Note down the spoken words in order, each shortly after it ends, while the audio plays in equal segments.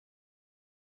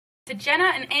To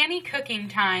Jenna and Annie cooking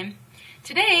time.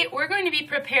 Today we're going to be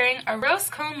preparing arroz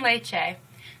con leche.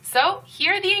 So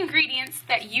here are the ingredients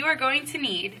that you are going to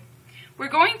need. We're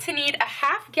going to need a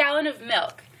half gallon of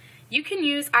milk. You can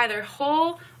use either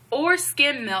whole or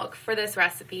skim milk for this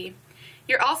recipe.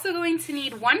 You're also going to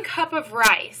need 1 cup of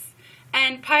rice,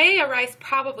 and paella rice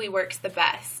probably works the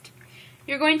best.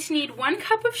 You're going to need 1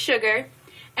 cup of sugar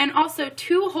and also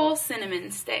 2 whole cinnamon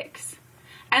sticks.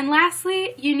 And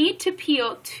lastly, you need to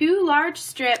peel 2 large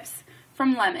strips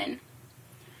from lemon.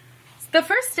 The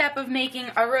first step of making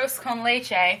arroz con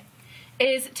leche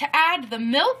is to add the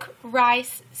milk,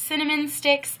 rice, cinnamon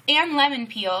sticks, and lemon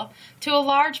peel to a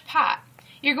large pot.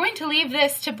 You're going to leave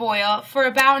this to boil for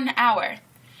about an hour.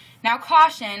 Now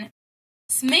caution,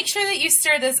 make sure that you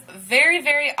stir this very,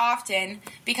 very often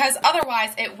because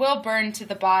otherwise it will burn to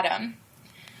the bottom.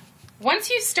 Once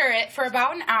you stir it for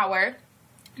about an hour,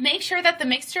 make sure that the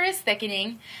mixture is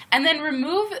thickening, and then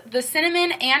remove the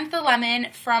cinnamon and the lemon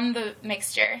from the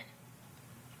mixture.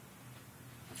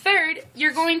 Third,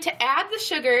 you're going to add the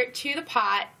sugar to the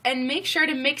pot and make sure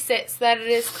to mix it so that it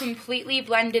is completely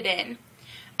blended in.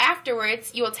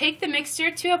 Afterwards, you will take the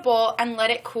mixture to a bowl and let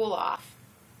it cool off.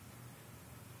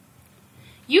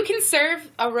 You can serve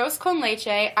arroz con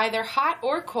leche either hot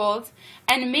or cold,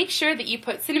 and make sure that you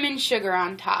put cinnamon sugar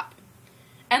on top.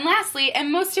 And lastly,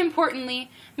 and most importantly,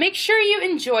 make sure you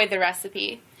enjoy the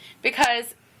recipe,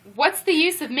 because what's the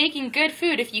use of making good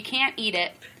food if you can't eat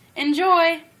it?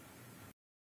 Enjoy!